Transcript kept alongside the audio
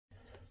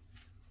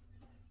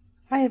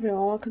Hi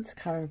everyone, welcome to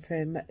Karen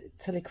from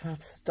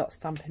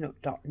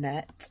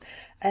tillycrafts.stampinup.net.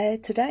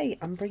 Today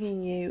I'm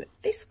bringing you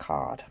this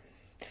card,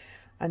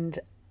 and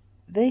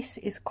this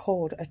is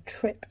called a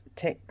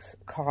Triptych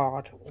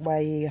card,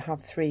 where you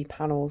have 3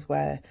 panels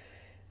where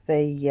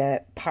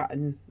the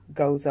pattern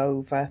goes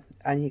over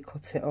and you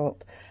cut it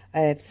up.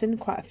 I've seen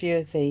quite a few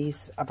of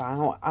these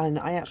about, and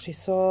I actually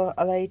saw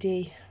a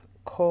lady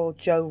called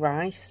Jo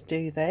Rice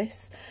do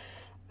this.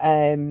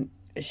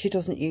 She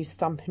doesn't use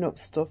Stampin' Up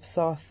stuff,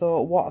 so I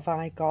thought, what have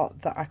I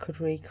got that I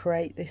could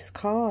recreate this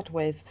card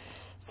with?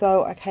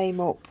 So I came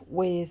up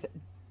with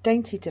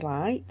Dainty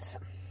Delight,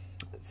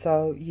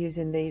 so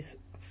using these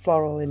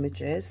floral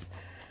images,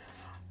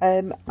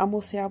 and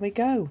we'll see how we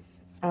go.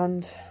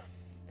 And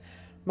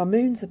my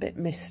moon's a bit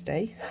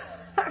misty,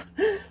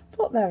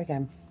 but there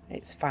again,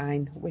 it's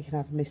fine, we can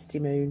have a misty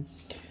moon.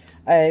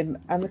 And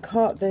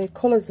the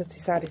colours I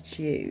decided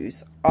to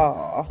use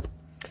are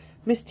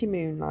Misty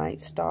Moonlight,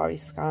 Starry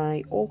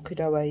Sky, Orchid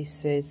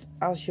Oasis,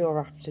 Azure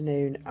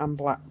Afternoon and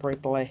Blackberry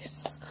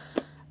Bliss.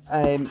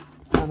 And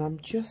I'm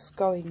just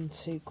going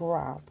to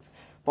grab,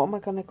 what am I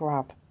going to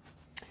grab?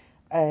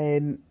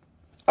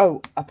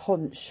 Oh, a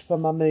punch for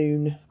my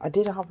moon. I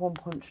did have one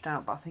punched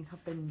out, but I think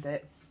I've binned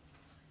it.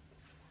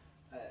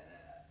 Is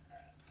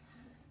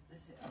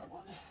it that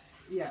one?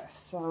 Yeah,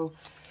 so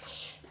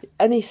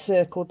any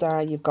circle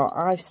die you've got,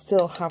 I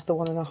still have the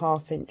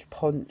 1.5 inch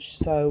punch,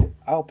 so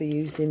I'll be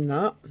using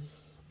that.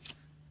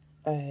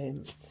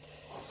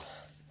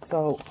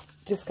 So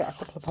just get a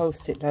couple of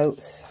post-it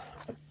notes.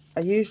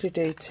 I usually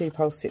do 2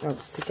 post-it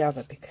notes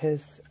together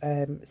because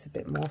it's a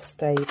bit more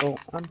stable,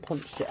 and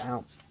punch it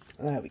out.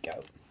 There we go,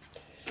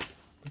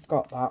 we've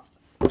got that.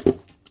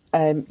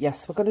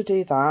 Yes, we're going to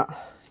do that,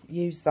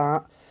 use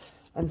that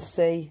and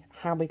see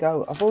how we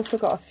go. I've also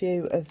got a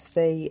few of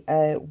the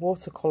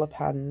watercolour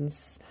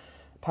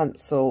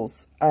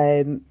pencils.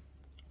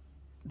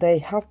 They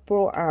have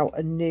brought out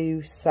a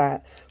new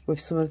set with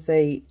some of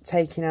the,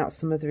 taking out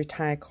some of the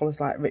retired colours,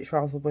 like Rich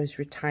Razzleberry's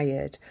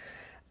retired,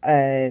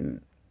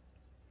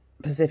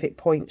 Pacific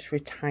Point's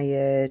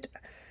retired,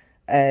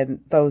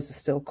 those are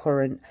still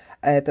current,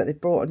 but they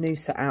brought a new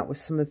set out with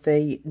some of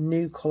the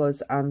new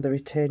colours and the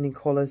returning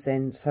colours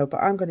in. So,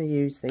 but I'm going to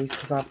use these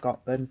because I've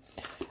got them,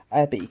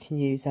 but you can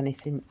use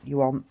anything you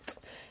want.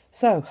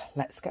 So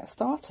let's get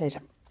started.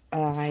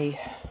 I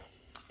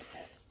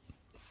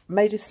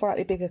made a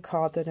slightly bigger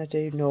card than I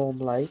do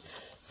normally,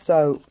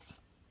 so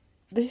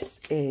this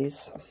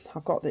is,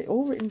 I've got it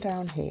all written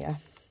down here.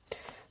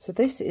 So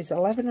this is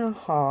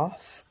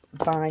 11.5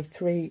 by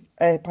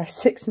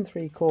 6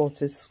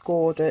 3/4,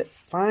 scored at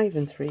 5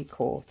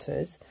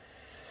 3/4.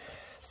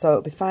 So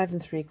it'll be 5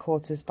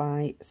 3/4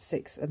 by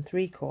 6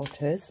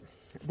 3/4.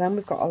 Then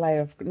we've got a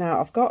layer of,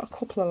 now I've got a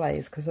couple of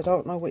layers because I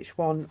don't know which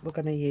one we're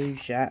going to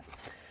use yet.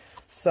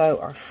 So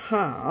I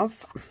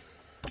have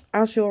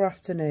Azure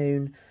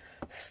Afternoon,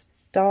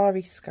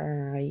 Starry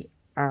Sky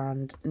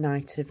and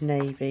Night of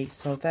Navy.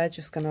 So they're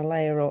just going to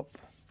layer up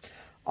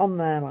on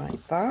there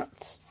like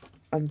that.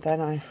 And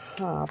then I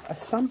have a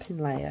stamping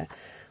layer,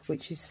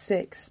 which is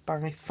 6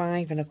 by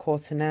 5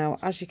 1/4. Now,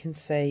 as you can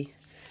see,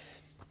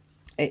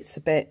 it's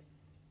a bit,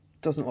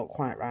 doesn't look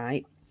quite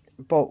right,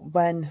 but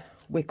when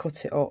we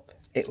cut it up,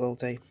 it will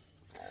do.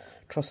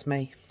 Trust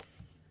me,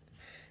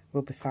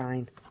 we'll be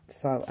fine.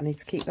 So I need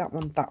to keep that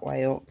one that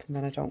way up, and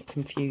then I don't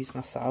confuse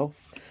myself.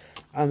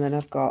 And then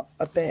I've got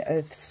a bit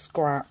of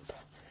scrap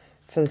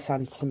for the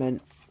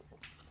sentiment,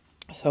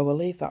 so we'll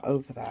leave that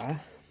over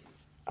there,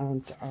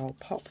 and I'll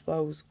pop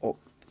those up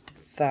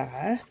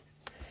there.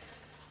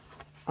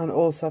 And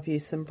also I've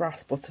used some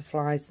brass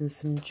butterflies and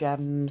some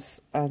gems,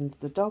 and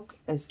the dog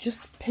has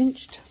just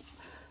pinched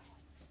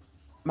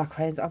my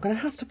crayons. I'm going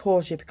to have to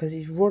pause you because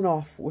he's run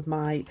off with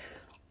my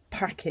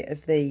packet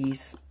of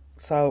these,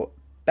 so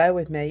bear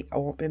with me, I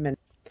won't be a minute.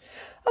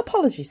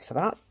 Apologies for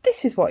that.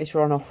 This is what he's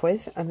run off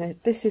with, and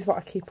this is what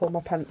I keep all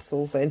my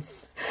pencils in.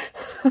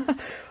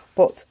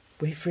 But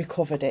we've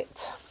recovered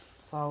it,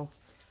 so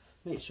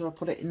make sure I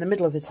put it in the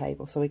middle of the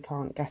table so he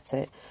can't get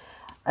it.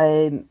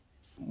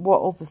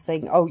 What other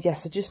thing? Oh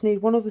yes, I just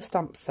need one other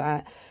stamp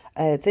set.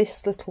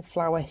 This little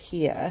flower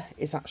here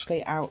is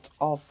actually out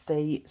of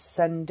the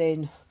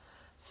Sending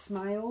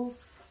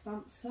Smiles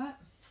stamp set.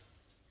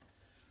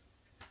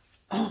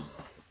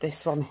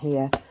 This one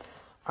here,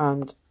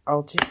 and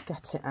I'll just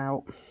get it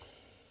out.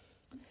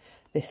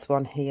 This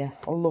one here,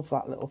 I love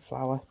that little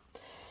flower.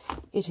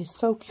 It is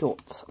so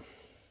cute.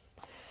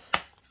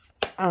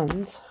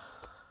 And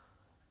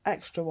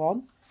extra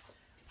one,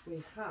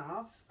 we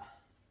have,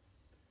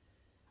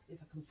 if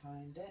I can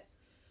find it,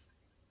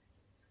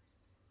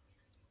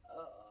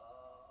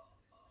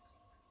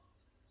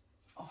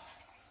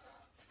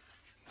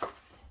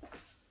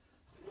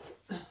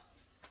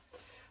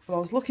 well, I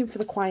was looking for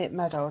the Quiet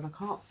Meadow and I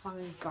can't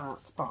find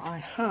that, but I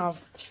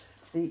have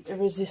the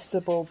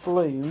Irresistible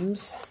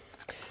Blooms,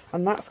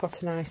 and that's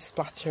got a nice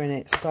splatter in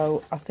it,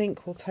 so I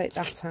think we'll take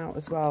that out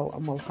as well,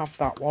 and we'll have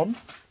that one.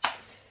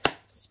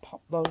 Let's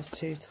pop those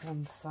two to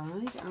one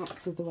side,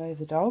 out of the way of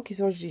the dog.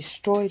 He's already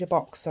destroyed a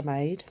box I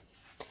made.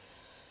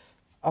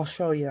 I'll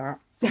show you that.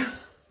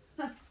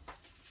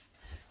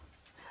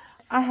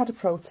 I had a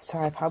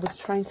prototype. I was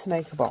trying to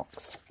make a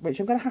box, which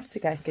I'm going to have to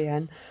get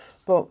again,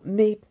 but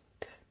me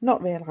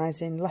not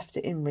realising, left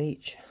it in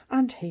reach,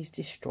 and he's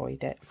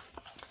destroyed it.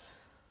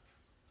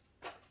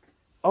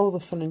 All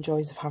the fun and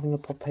joys of having a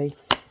puppy.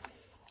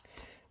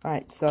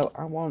 Right, so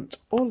I want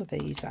all of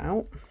these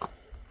out.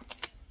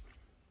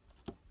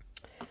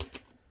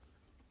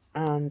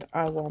 And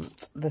I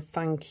want the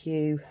thank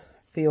you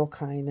for your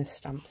kindness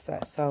stamps there.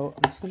 So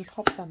I'm just going to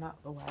pop them out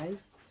of the way.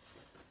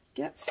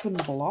 Get some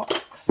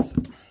blocks.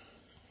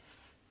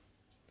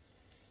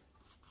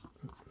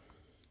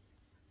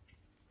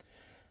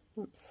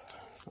 Oops,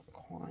 it's not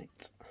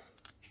quite.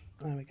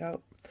 There we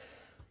go.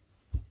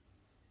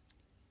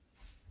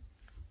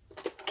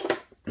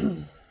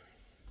 A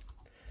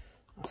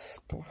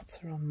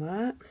splatter on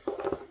there.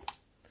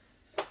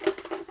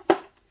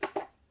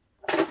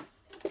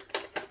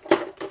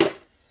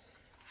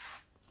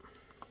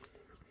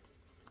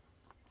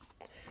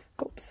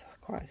 Oops,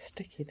 quite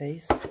sticky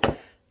these.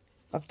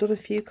 I've done a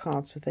few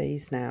cards with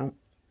these now,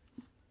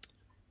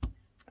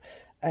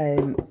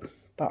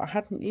 but I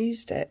hadn't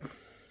used it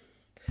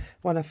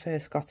when I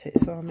first got it,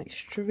 so I'm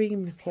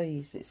extremely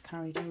pleased it's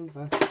carried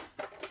over.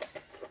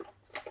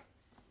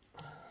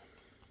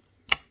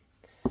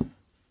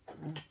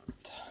 And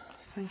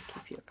thank you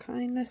for your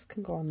kindness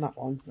can go on that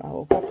one. I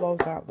will pop those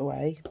out of the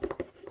way.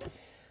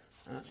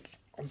 And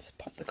I'll just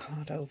pop the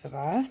card over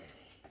there.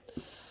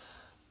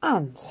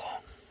 And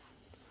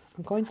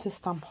I'm going to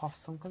stamp off,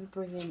 so I'm going to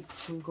bring in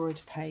some grid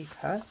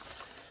paper.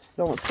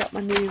 I want to get my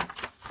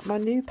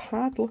new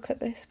pad. Look at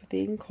this with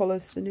the ink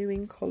colours, the new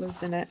ink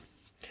colours in it.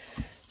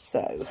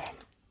 So,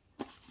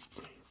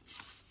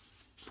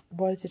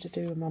 what did I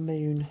do with my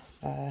moon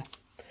there?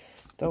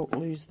 Don't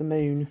lose the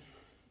moon.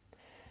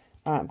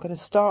 I'm going to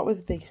start with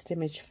the biggest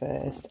image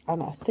first,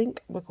 and I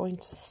think we're going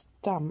to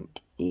stamp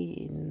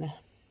in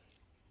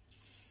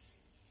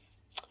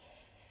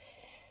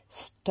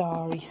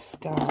Starry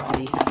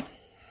Sky.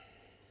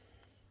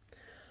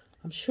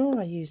 I'm sure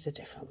I used a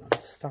different one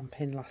to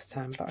stamp in last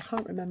time, but I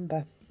can't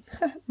remember.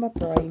 My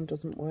brain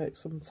doesn't work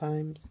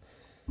sometimes.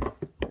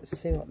 Let's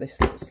see what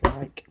this looks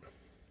like.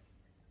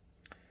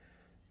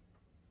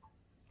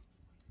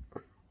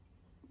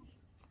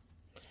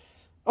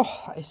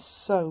 Oh, that is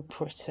so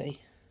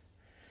pretty.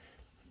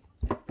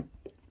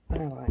 I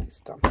like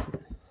stamping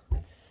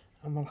it.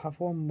 And we'll have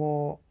one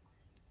more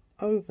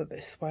over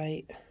this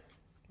way,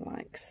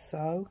 like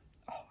so.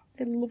 Oh,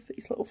 I love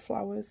these little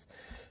flowers.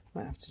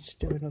 Might have to just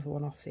do another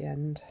one off the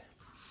end.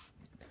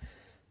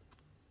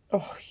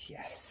 Oh,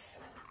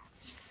 yes.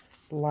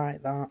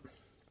 Like that.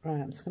 Right,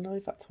 I'm just going to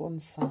leave that to one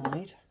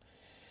side.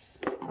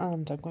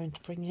 And I'm going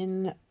to bring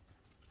in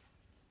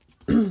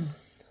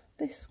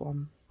this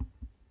one.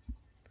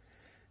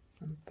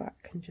 And that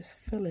can just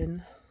fill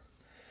in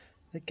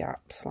the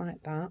gaps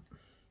like that.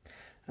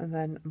 And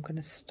then I'm going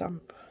to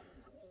stamp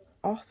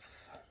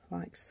off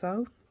like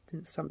so.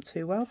 Didn't stamp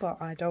too well,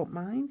 but I don't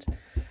mind.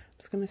 I'm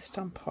just going to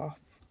stamp off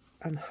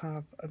and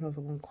have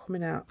another one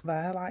coming out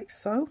there like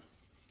so.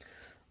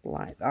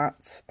 Like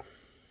that.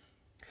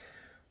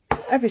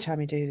 Every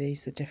time you do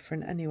these, they're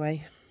different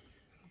anyway.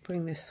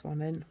 Bring this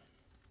one in.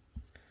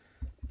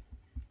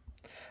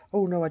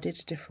 Oh no, I did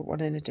a different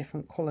one in a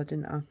different colour,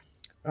 didn't I?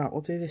 Right,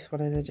 we'll do this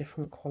one in a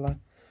different colour.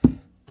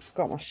 I've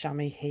got my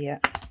chamois here,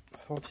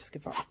 so I'll just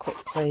give that a quick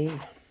clean.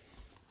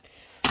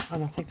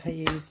 And I think I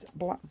used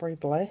Blackberry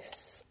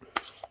Bliss.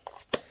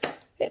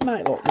 It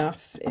might look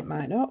naff, it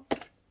might not,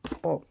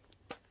 but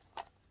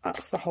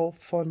that's the whole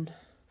fun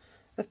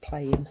of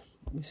playing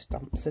with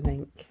stamps and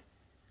ink.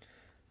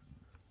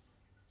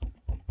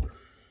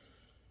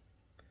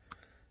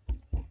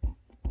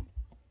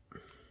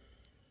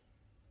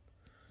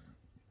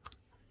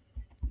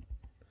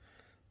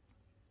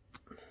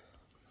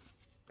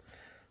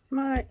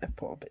 Might have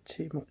put a bit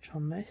too much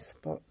on this,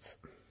 but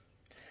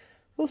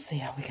we'll see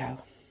how we go.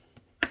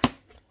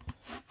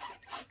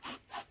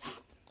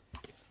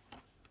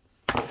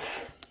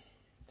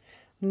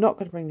 I'm not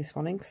going to bring this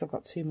one in because I've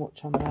got too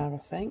much on there, I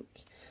think.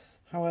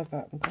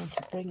 However, I'm going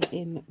to bring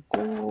in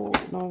gold.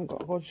 No, I haven't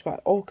got gold. Just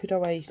got Orchid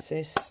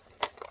Oasis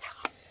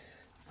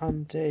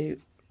and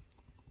do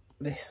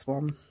this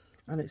one,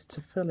 and it's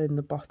to fill in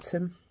the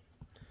bottom.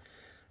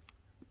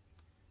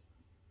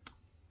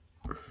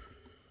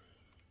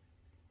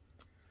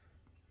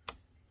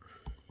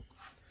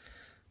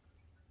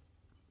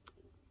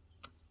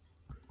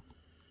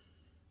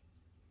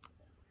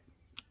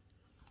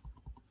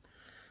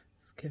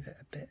 Give it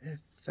a bit of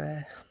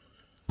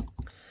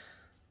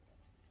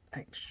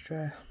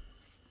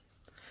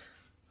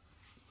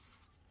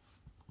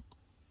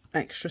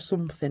extra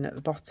something at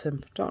the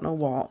bottom. Don't know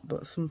what,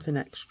 but something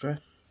extra.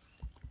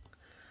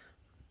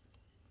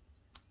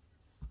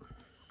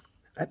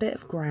 A bit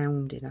of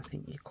grounding, I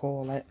think you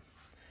call it.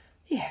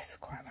 Yes,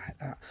 quite like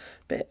that.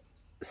 Bit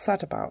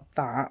sad about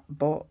that,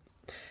 but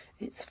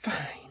it's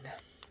fine.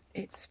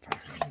 It's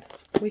fine.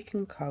 We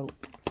can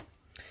cope.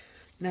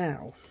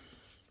 Now,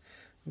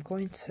 I'm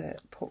going to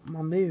put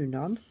my moon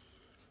on.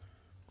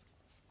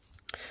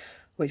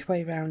 Which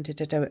way round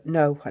did I do it?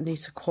 No, I need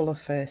to colour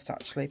first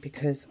actually,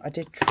 because I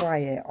did try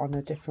it on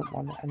a different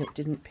one and it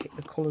didn't pick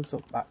the colours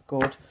up that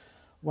good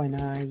when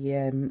I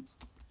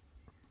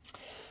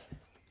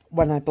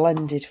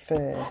blended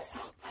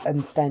first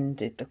and then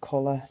did the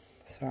colour.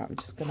 So I'm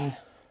just gonna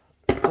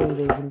do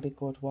these and be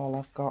good while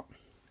I've got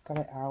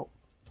it out.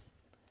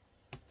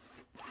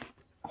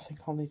 I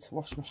think I'll need to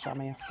wash my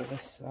chamois after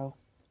this, so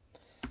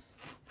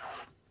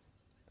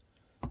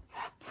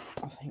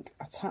I think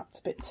I tapped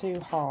a bit too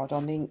hard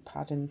on the ink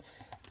pad, and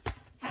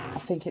I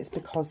think it's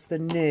because they're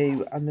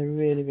new and they're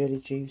really, really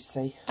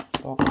juicy.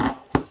 But,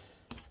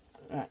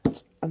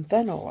 right, and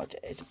then all I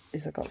did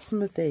is I got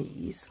some of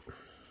these,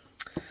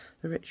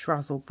 the Rich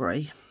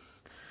Raspberry,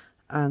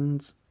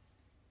 and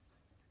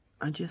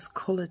I just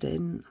coloured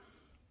in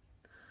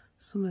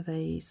some of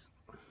these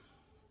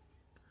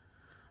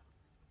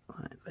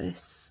like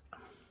this.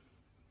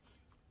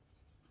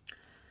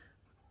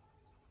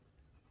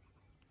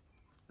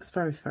 It's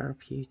very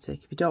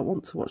therapeutic. If you don't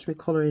want to watch me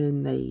colouring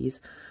in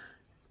these,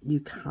 you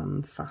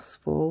can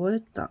fast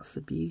forward. That's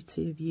the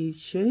beauty of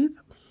YouTube.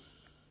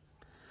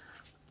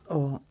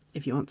 Or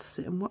if you want to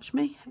sit and watch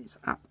me, it's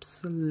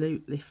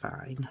absolutely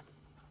fine.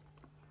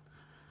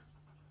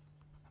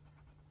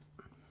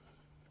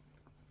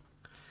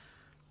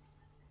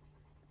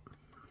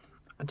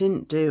 I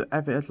didn't do I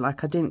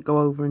didn't go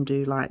over and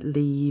do like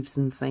leaves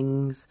and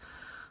things.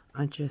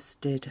 I just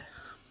did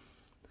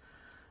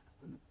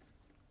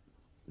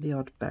the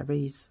odd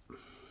berries.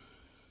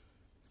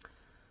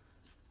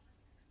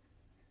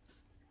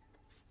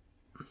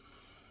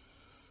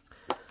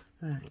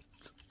 Right,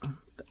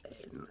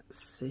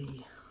 let's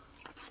see.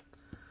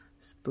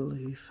 It's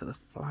blue for the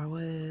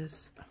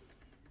flowers.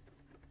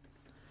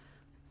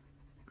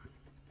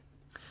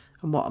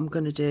 And what I'm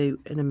going to do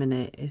in a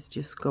minute is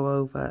just go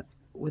over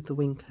with the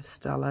Winker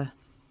Stella.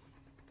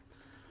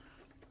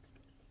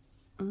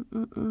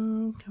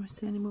 Can we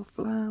see any more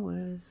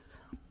flowers?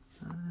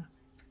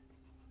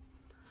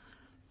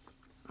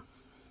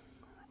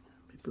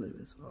 Be blue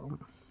as well.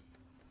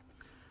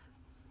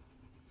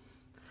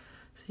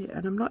 See,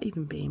 and I'm not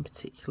even being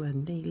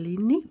particularly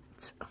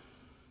neat.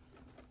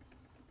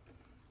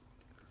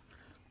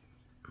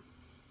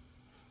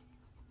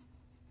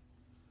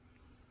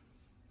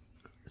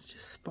 It's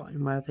just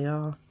spotting where they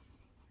are.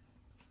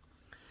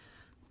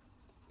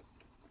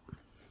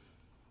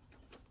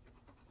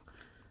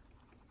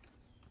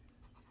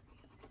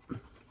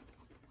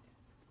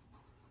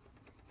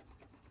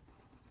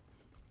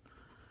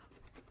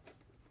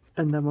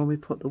 And then when we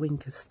put the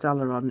Winker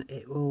Stella on,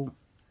 it will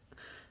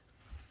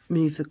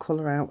move the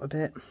colour out a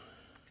bit.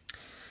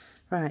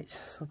 Right,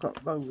 so I've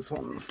got those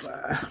ones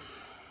there.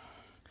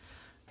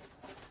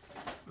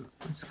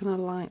 I'm just going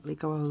to lightly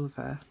go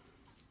over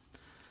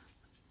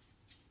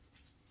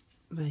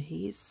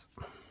these.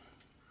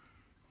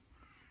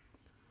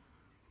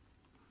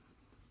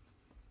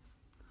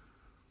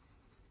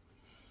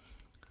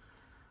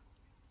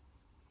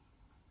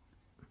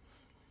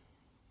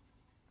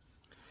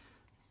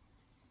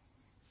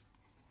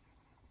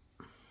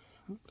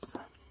 Oops.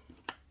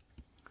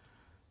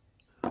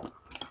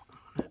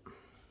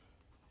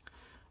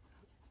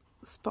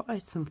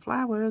 Spotted some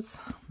flowers,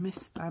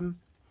 missed them.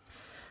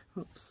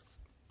 Oops.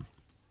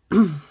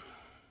 And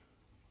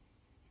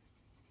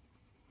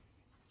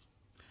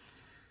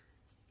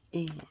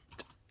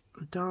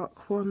the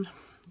dark one,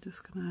 I'm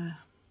just gonna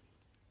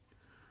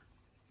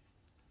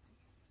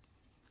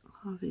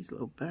have these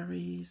little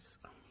berries.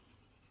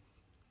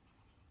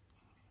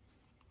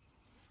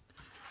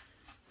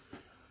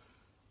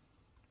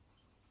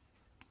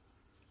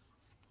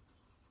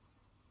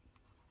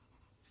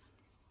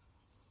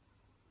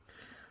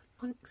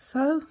 Like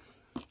so.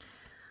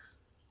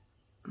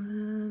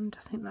 And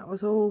I think that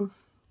was all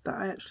that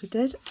I actually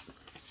did.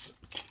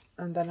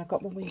 And then I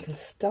got my Winker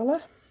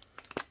Stella.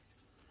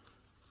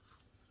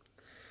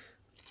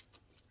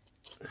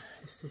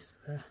 This is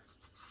the...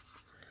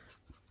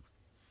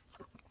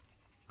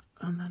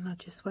 And then I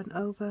just went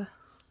over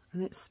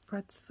and it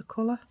spreads the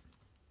colour.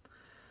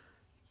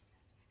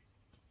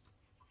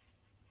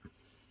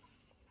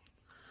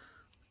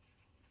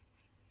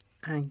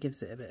 And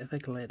gives it a bit of a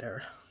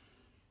glitter.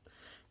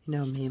 You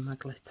know me and my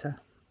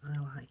glitter, I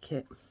like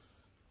it.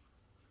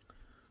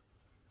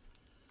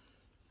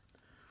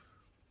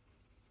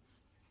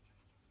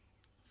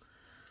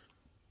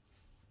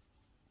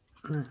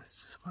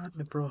 Let's just wipe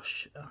my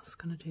brush. I was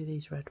going to do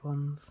these red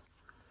ones.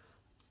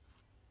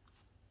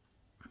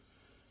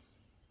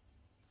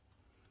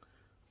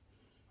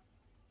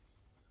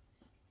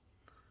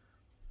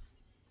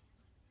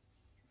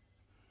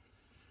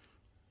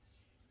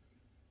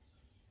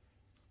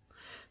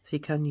 So you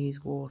can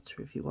use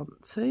water if you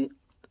want to,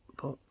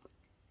 but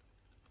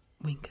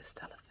Winker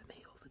Stella for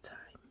me all the time.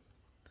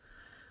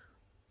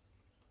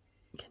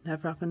 You can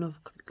never have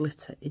enough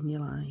glitter in your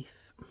life.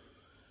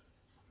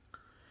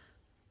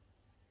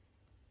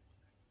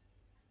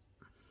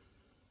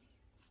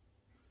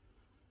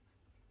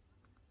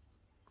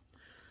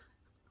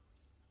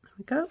 There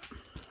we go.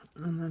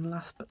 And then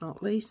last but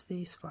not least,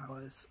 these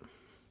flowers.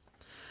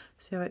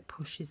 See how it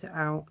pushes it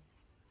out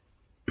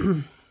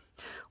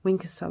Wing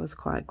Castella's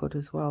quite good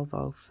as well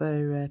though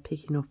for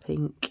picking up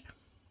ink.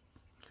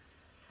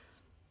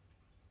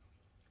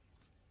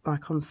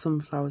 Like on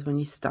sunflowers, when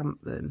you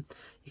stamp them,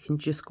 you can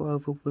just go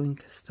over Wing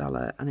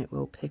Castella and it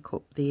will pick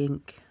up the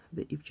ink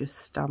that you've just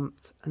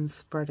stamped and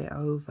spread it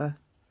over.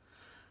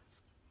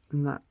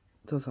 And that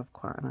does have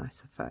quite a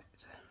nice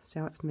effect. See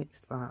how it's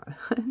mixed that?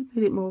 It's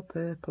made it more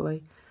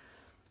purpley.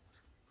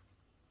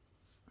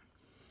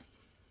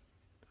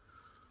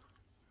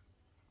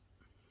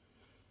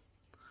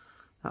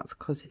 That's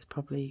because it's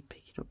probably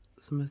picking up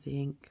some of the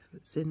ink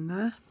that's in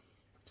there.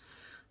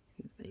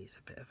 Give these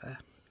a bit of a...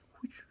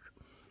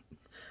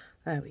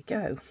 There we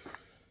go.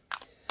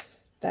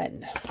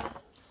 Then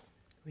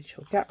we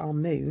shall get our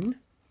moon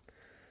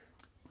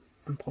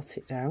and put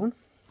it down.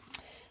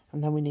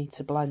 And then we need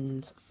to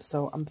blend.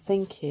 So I'm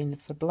thinking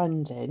for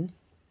blending,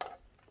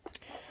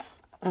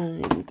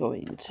 I'm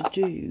going to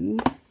do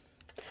a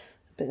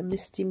bit of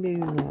Misty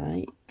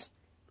Moonlight,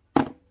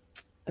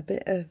 a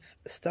bit of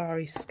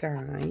Starry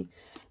Sky,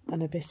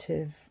 and a bit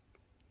of,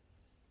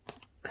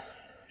 I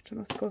don't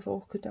know if to go with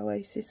Orchid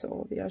Oasis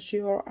or the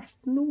Azure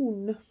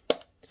Afternoon.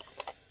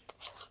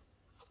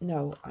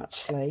 No,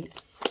 actually,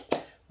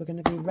 we're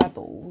going to do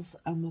Rebels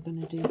and we're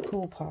going to do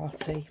Pool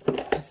Party.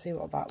 Let's see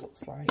what that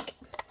looks like.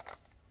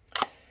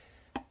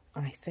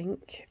 I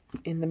think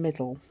in the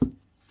middle,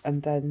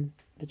 and then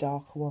the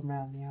darker one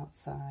around the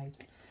outside.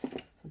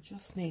 So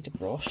just need a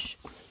brush.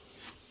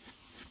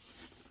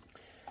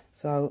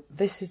 So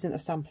this isn't a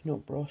Stampin'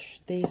 Up brush.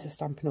 These are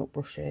Stampin' Up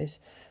brushes,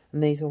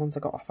 and these are ones I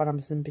got off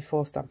Amazon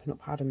before Stampin'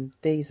 Up had them.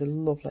 These are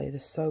lovely. They're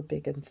so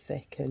big and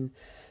thick, and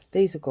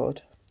these are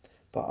good,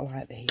 but I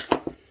like these.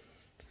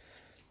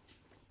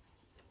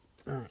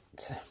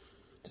 Right,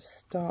 just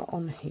start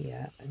on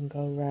here and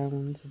go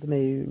around the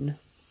moon.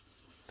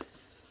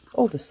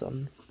 Or the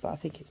sun, but I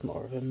think it's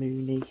more of a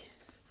moony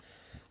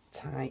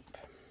type.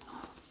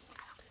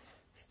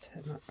 Let's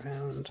turn that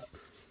round.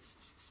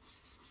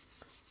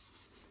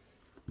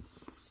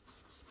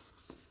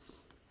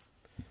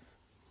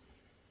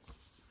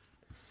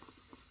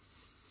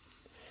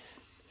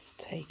 Let's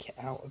take it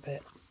out a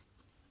bit.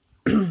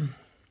 And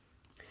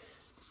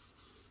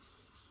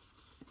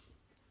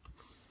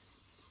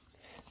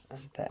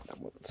then I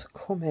want to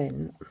come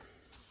in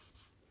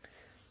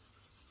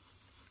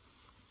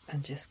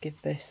and just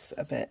give this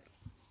a bit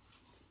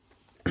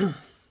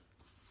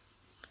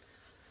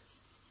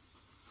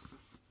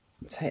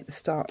take the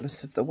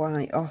starkness of the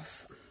white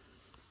off.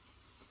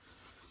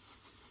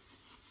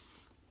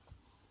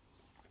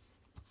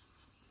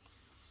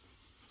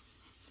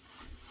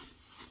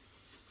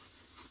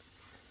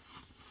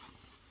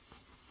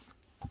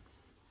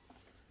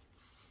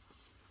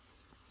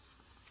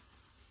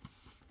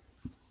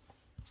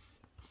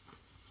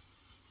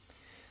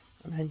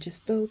 And then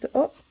just build it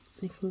up.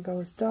 You can go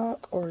as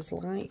dark or as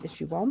light as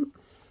you want.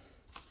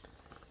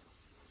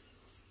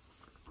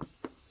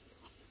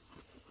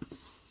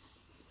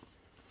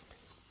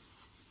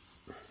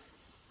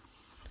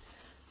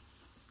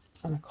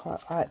 And I quite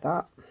like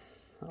that.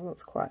 That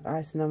looks quite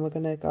nice. And then we're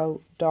going to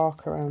go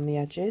dark around the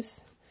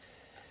edges.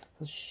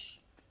 I'll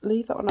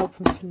leave that one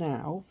open for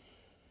now.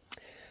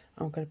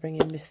 I'm going to bring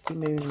in Misty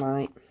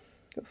Moonlight.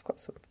 I've got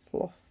some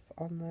fluff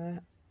on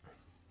there.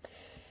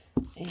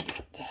 And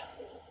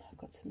I've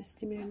got some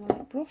Misty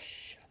Moonlight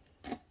brush.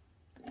 I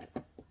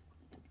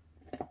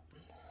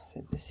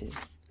think this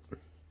is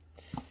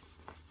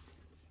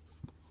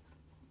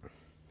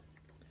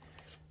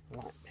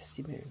like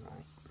Misty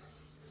Moonlight.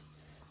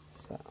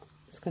 So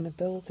it's going to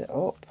build it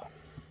up.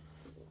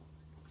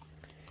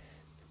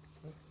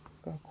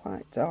 Go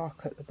quite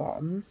dark at the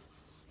bottom.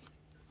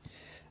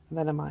 And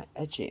then I might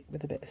edge it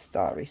with a bit of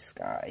Starry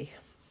Sky.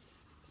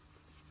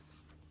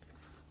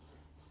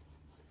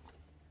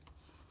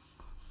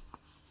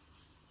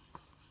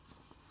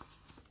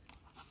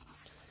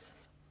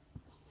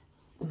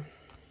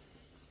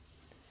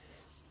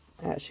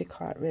 I actually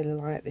quite really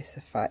like this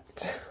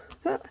effect.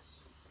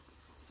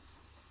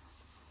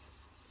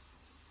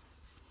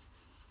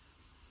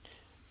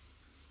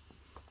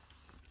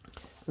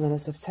 And then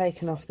as I've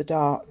taken off the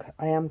dark,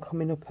 I am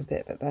coming up a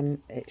bit, but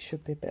then it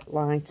should be a bit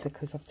lighter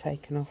because I've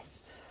taken off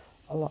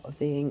a lot of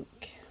the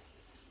ink.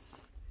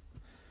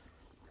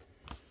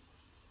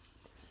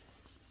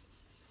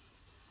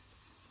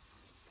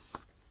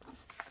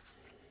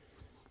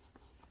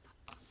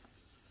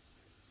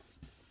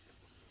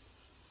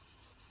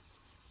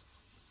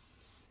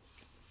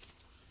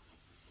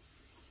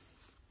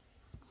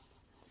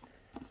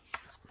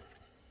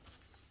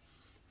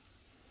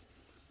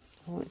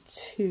 I want it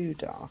too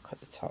dark at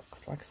the top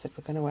because, like I said,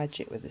 we're going to edge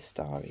it with the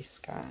Starry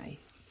Sky.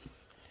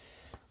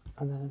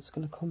 And then I'm just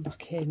going to come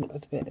back in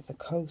with a bit of the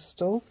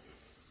coastal.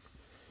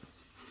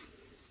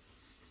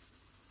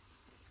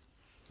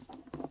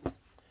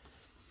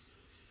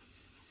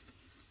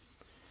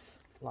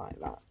 Like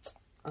that.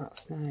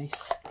 That's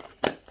nice.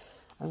 And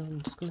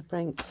I'm just going to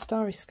bring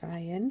Starry Sky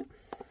in.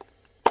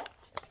 I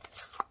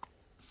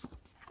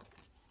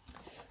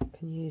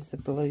can use the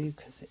blue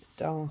because it's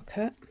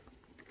darker.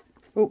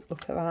 Oh,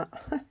 look at that.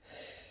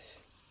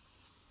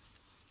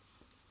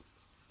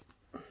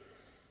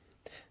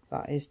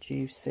 That is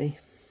juicy.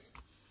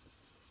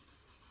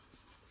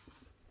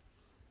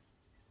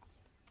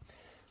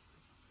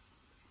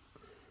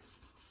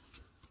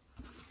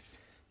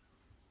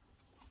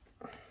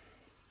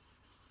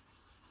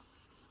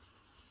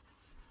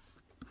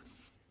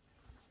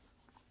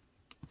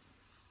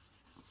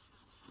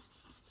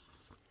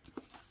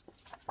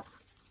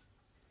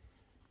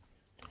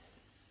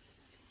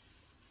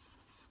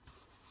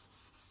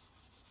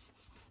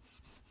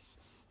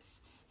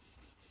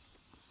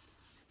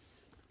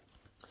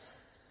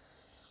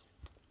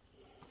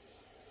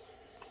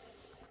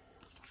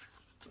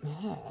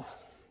 Yeah,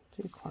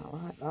 do quite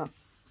like that.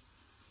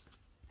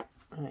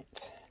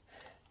 Right,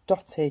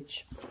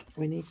 dottage.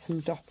 We need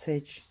some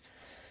dottage.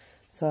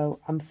 So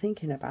I'm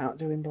thinking about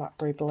doing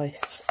Blackberry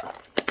Bliss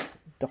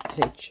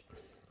dottage,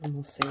 and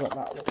we'll see what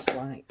that looks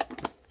like.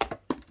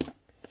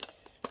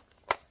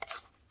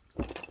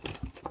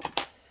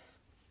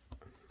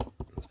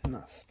 Spin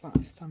that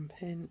splatter stamp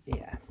in,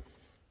 yeah.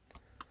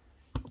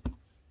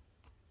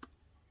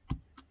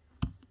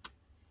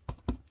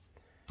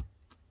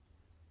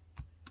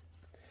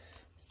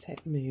 Let's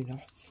take the moon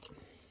off.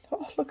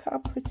 Oh, look how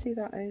pretty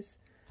that is.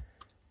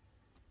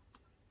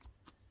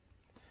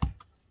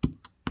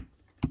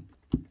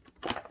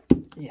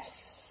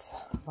 Yes,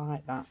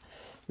 like that.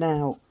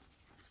 Now,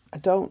 I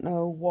don't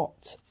know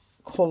what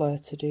colour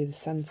to do the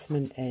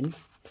sentiment in,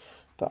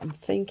 but I'm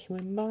thinking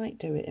we might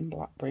do it in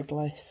Blackberry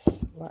Bliss.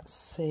 Let's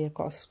see, I've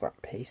got a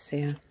scrap piece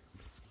here.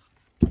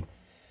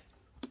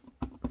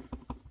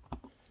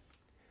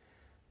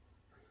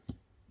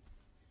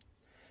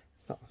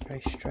 Not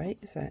very straight,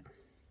 is it?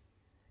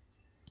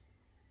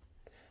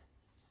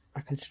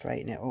 I can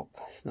straighten it up,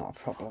 it's not a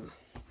problem.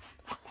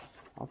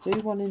 I'll do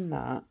one in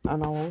that,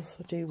 and I'll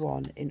also do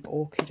one in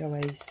Orchid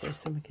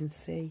Oasis, and we can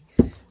see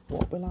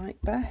what we like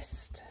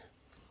best.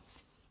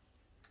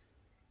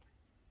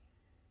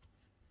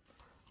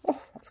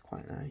 Oh, that's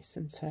quite nice,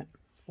 isn't it?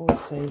 We'll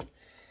see.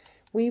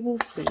 We will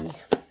see.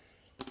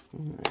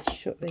 Let's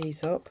shut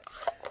these up.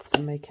 So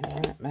I'm making a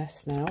right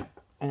mess now.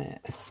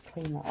 Let's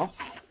clean that off.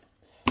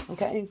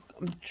 I'm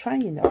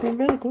trying. I've been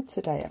really good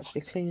today,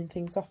 actually, cleaning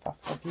things off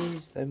after I've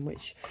used them,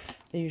 which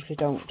I usually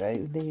don't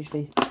do. They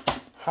usually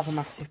have a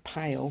massive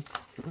pile.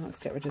 Let's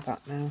get rid of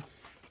that now.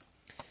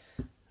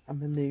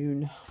 And the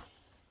moon.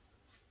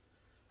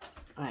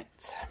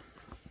 Right.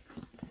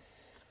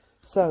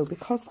 So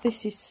because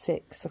this is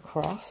 6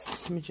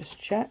 across, let me just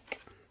check.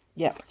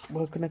 Yep,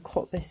 we're going to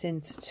cut this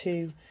into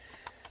two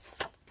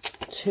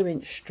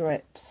 2-inch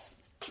strips.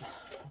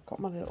 I've got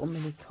my little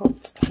mini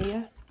cut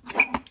here.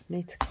 I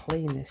need to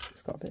clean this.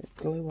 It's got a bit of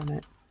glue on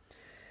it.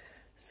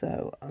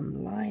 So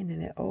I'm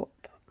lining it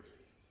up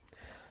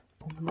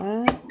on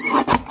there.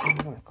 I'm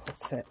going to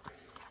cut it.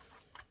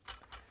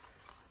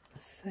 The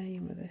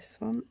same with this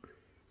one.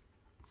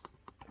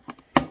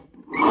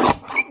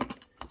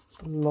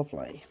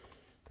 Lovely.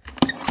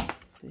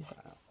 Move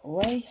that out of the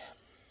way.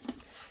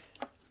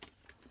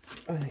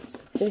 Right,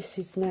 so this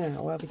is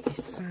now where we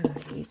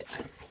decide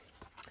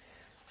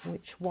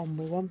which one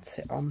we want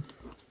it on.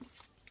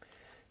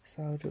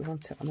 So do we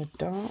want it on a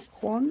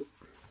dark one,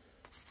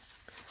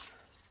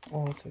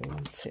 or do we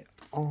want it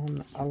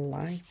on a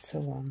lighter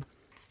one?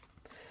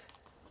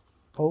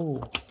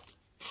 Oh,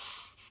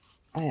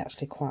 I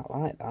actually quite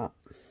like that.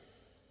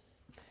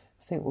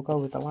 I think we'll go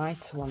with the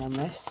lighter one on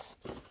this.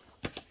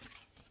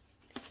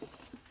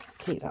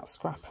 Keep that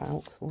scrap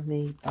out because we'll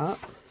need that.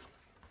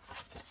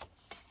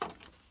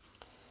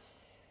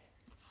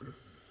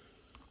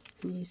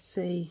 Can you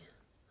see?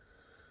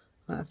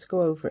 I have to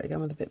go over it again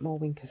with a bit more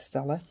Wink of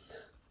Stella,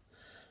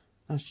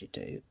 as you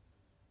do.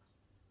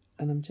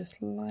 And I'm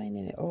just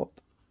lining it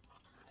up.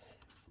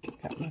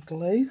 Get my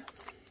glue.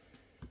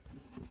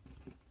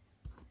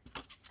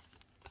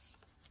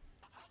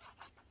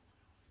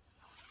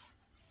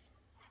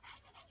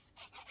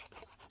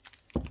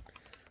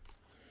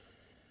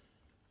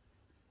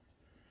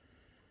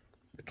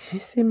 Can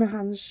you see my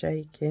hands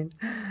shaking?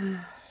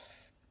 There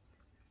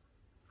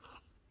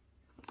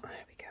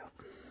we go.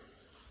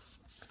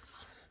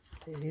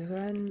 Do the other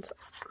end.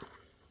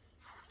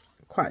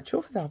 I'm quite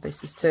chuffed with how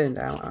this has turned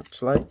out,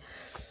 actually.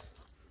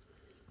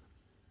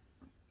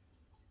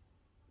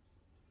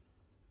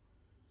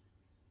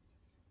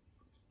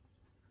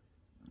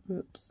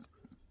 Oops.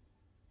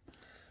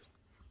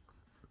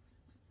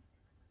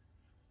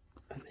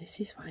 And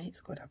this is why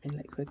it's good having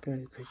liquid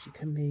glue, because you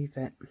can move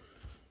it.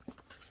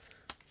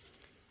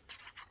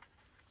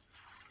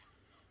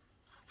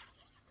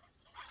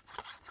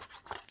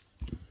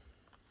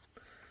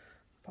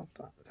 Pop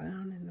that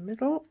down in the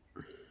middle.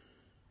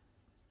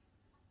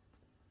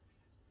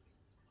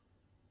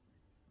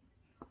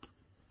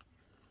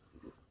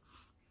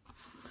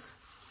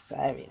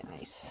 Very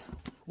nice.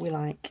 We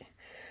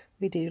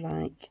do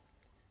like.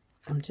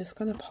 I'm just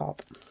going to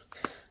pop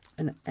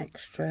an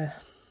extra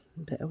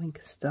bit of Wink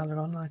of Stella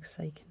on. Like I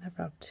say, you can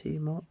never have too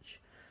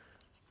much.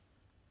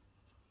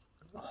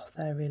 Oh,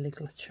 they're really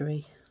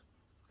glittery.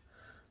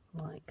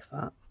 Like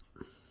that.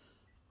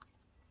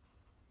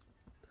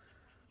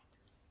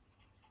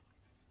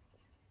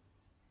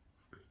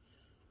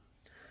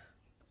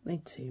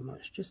 Need too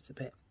much, just a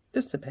bit,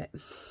 just a bit.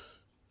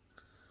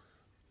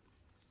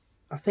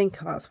 I think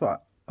that's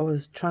what I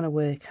was trying to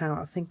work out.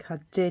 I think I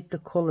did the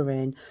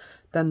colouring,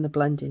 then the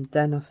blending,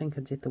 then I think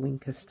I did the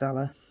Winker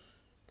Stella.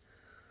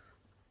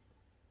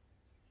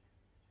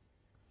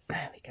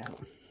 There we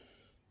go.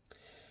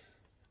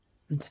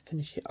 And to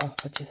finish it off,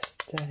 I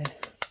just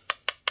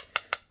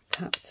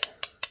tapped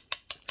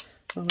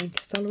my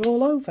Winker Stella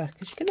all over,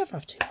 because you can never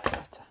have too much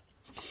glitter.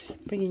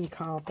 Bring in your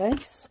card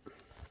base.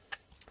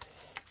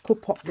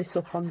 Could pop this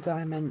up on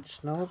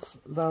dimensionals,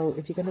 though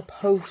if you're going to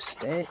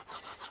post it,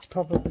 it's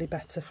probably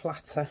better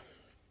flatter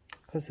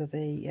because of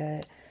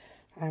the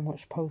how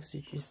much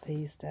postage is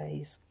these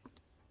days.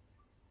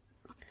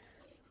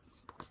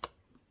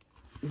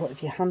 But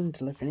if you're hand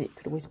delivering it, you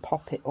could always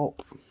pop it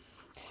up.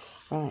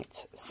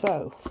 Right,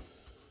 so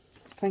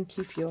thank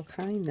you for your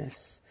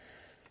kindness.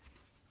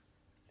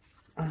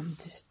 I'm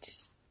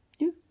just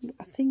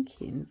I'm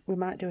thinking we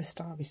might do a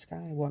Starry Sky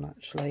one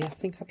actually. I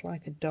think I'd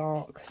like a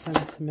dark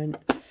sentiment,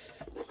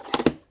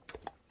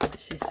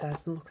 she says,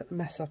 and look at the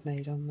mess I've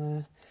made on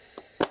there.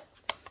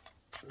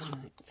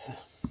 Right.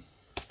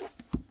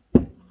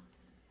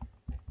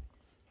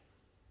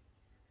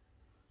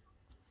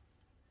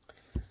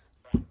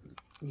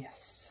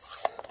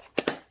 Yes.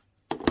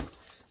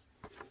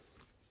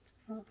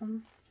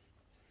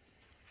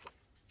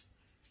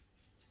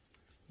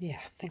 Yeah,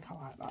 I think I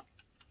like that.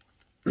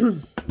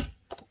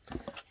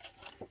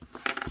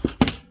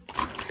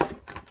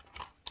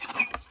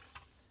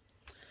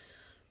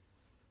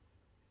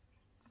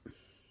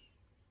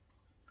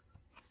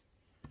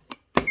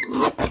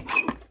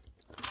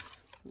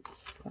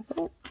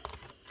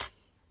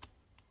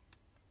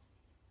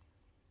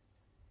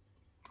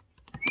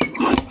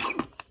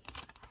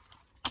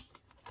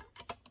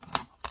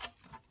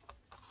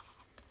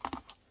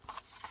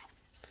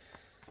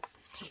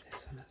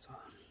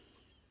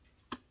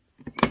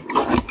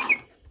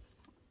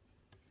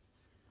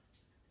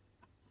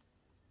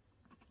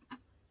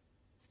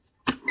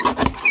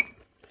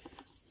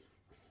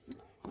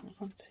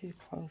 Too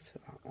close for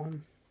that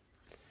one.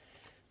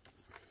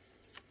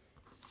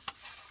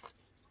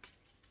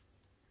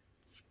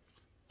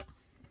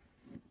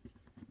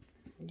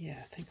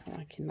 Yeah, I think I'm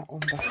liking that one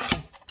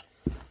better.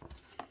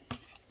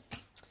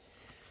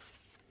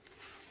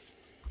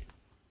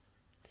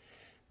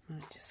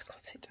 Might just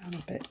cut it down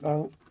a bit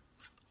though.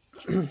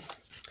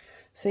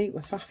 See,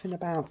 we're faffing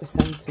about with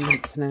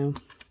sentiments now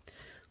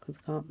because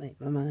I can't make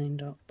my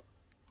mind up.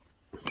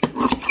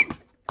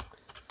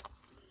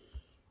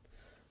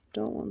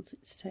 Don't want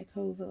it to take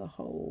over the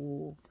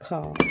whole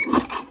card.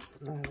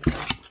 There we go.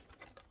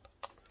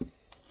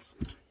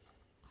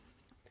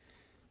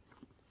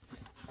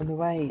 And the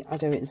way I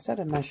do it, instead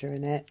of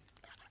measuring it,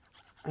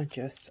 I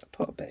just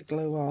put a bit of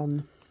glue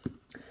on,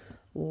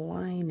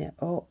 line it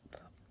up,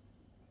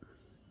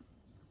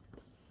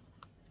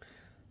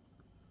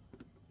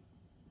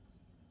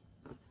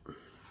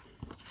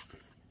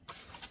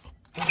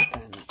 and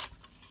then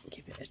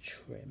give it a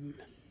trim.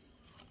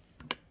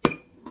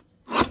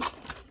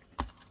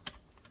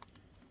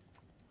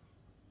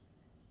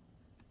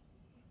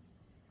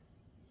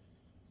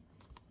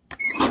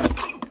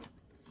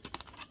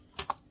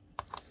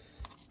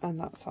 And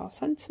that's our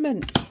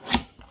sentiment.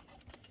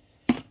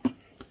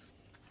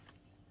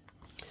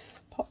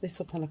 Pop this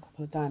up on a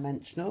couple of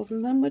dimensionals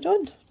and then we're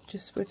done.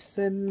 Just with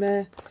some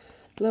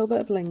little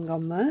bit of bling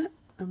on there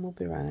and we'll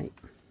be right.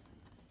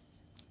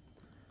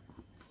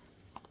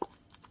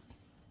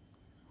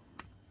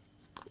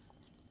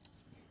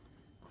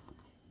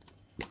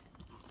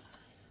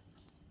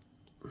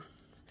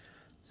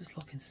 Just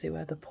look and see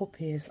where the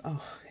puppy is.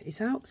 Oh,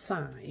 he's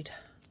outside.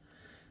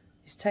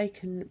 He's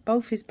taken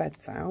both his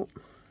beds out.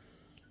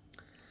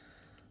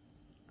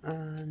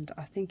 And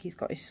I think he's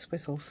got his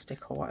swizzle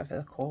stick or whatever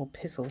they're called,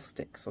 pizzle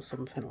sticks or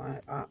something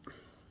like that.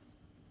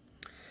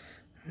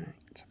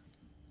 Right,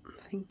 I'm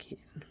thinking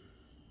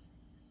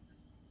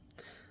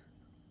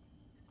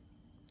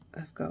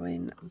of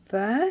going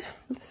there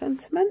with the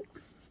sentiment.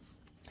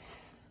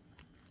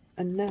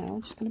 And now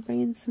I'm just going to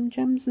bring in some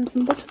gems and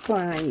some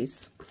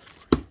butterflies.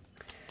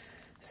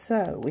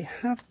 So we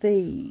have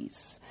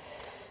these.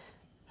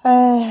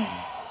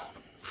 I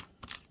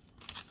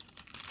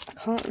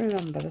can't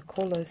remember the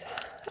colours.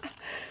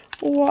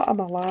 What am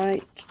I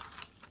like?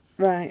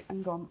 Right,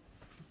 hang on.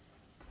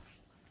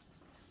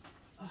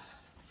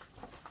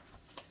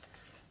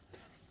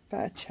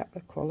 Better check the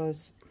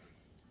colours.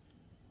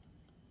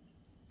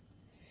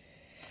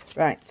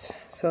 Right,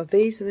 so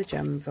these are the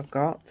gems I've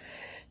got.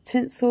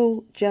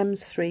 Tinsel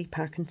Gems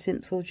 3-pack and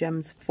Tinsel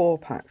Gems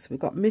 4-pack. So we've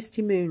got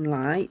Misty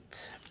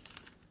Moonlight.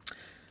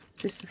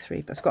 Is this the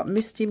 3-pack? It's got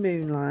Misty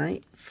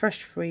Moonlight,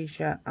 Fresh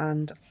Freesia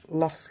and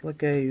Lost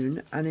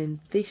Lagoon. And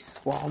in this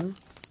one,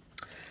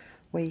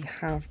 we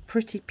have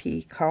Pretty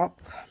Peacock,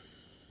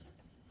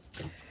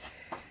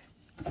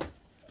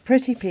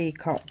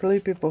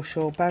 Blueberry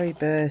Bushel, Berry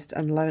Burst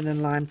and Lemon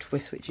and Lime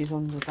Twist, which is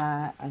under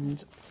there.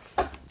 And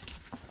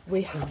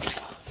we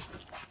have...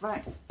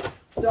 Right,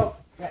 dog,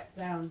 get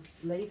down.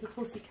 Leave the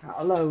pussycat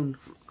alone.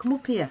 Come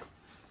up here.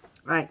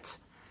 Right,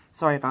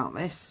 Sorry about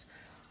this.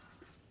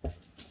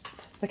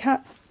 The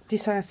cat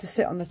decides to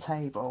sit on the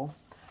table,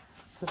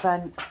 so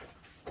then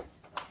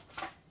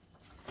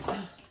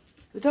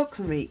the dog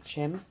can reach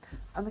him,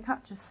 and the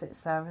cat just sits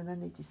there, and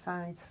then he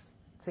decides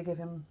to give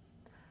him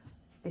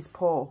his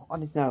paw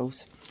on his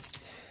nose.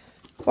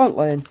 Won't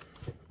learn.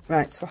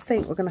 Right, so I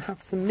think we're going to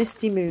have some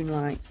Misty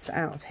Moonlights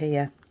out of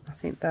here. I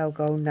think they'll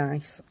go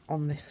nice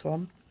on this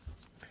one.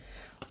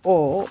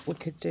 Or we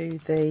could do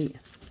the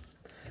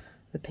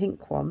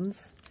pink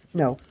ones.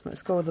 No,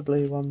 let's go with the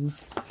blue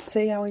ones.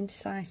 See how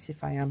indecisive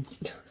I am.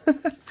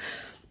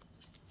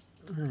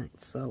 Right,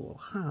 so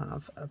we'll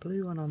have a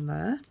blue one on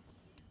there.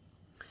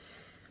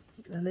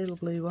 A little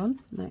blue one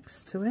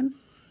next to him.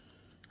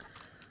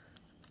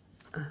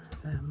 And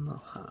then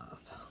we'll have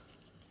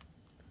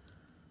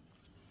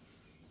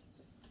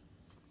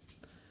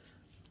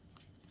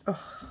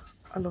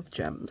I love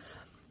gems.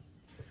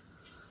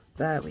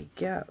 There we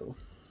go.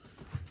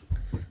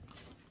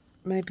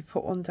 Maybe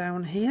put one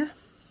down here.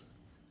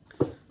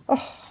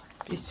 Oh,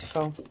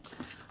 beautiful.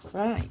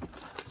 Right.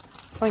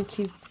 Thank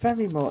you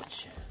very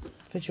much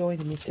for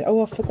joining me today.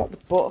 Oh, I forgot the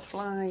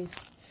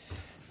butterflies.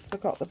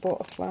 Forgot the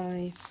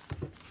butterflies.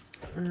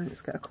 Right,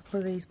 let's get a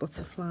couple of these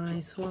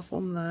butterflies. We'll have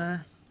one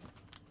there.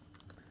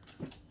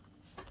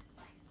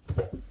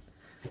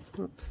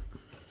 Oops.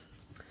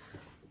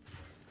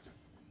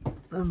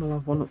 And we'll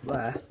have one up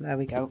there. There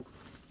we go.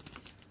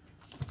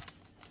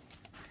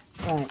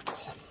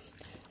 Right.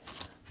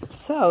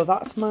 So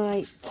that's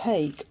my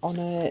take on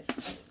a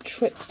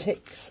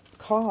Triptych's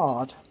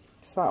card.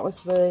 So that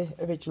was the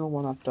original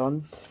one I've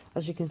done.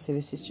 As you can see,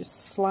 this is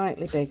just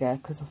slightly bigger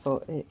because I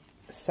thought it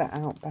set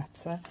out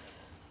better.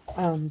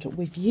 And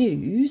we've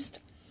used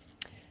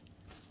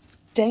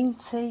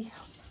Dainty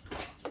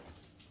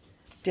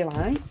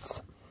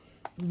Delight.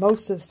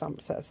 Most of the stamp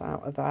sets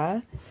out are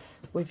there.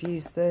 We've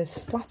used the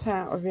Splat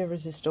Out of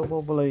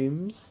Irresistible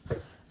Blooms,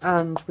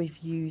 and we've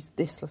used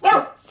this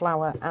little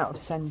flower out of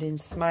Sending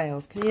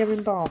Smiles. Can you hear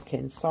him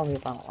barking? Sorry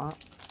about that.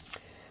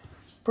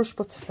 Brush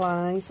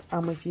butterflies,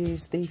 and we've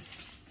used the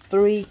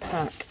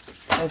 3-pack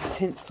of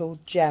tinsel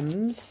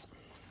gems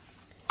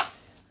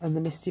and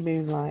the Misty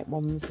Moonlight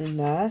ones in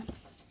there.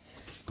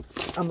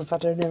 And we've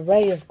had an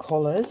array of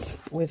colours.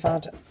 We've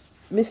had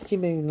Misty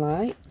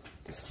Moonlight,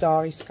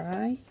 Starry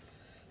Sky,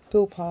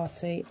 Pool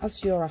Party,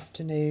 Azure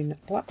Afternoon,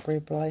 Blackberry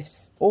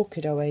Bliss,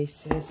 Orchid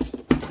Oasis,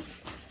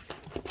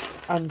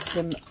 and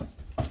some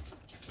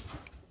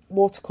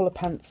watercolour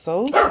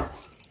pencils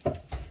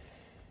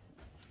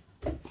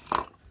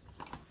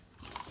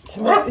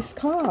to make this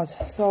card.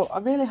 So I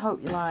really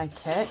hope you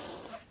like it.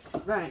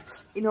 Right,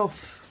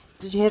 enough.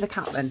 Did you hear the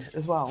cat then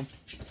as well?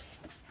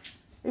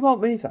 He won't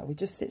move though, he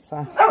just sits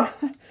there.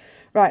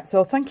 Right,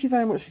 so thank you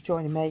very much for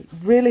joining me.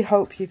 Really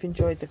hope you've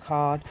enjoyed the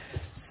card.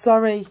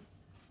 Sorry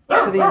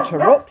for the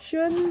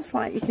interruptions,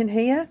 like you can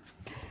hear.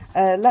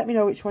 Let me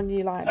know which one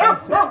you like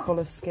best, which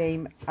colour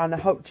scheme, and I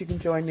hope you can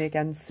join me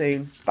again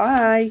soon.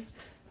 Bye.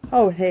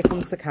 Oh, here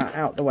comes the cat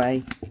out the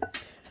way.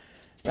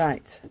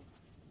 Right,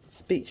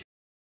 speech.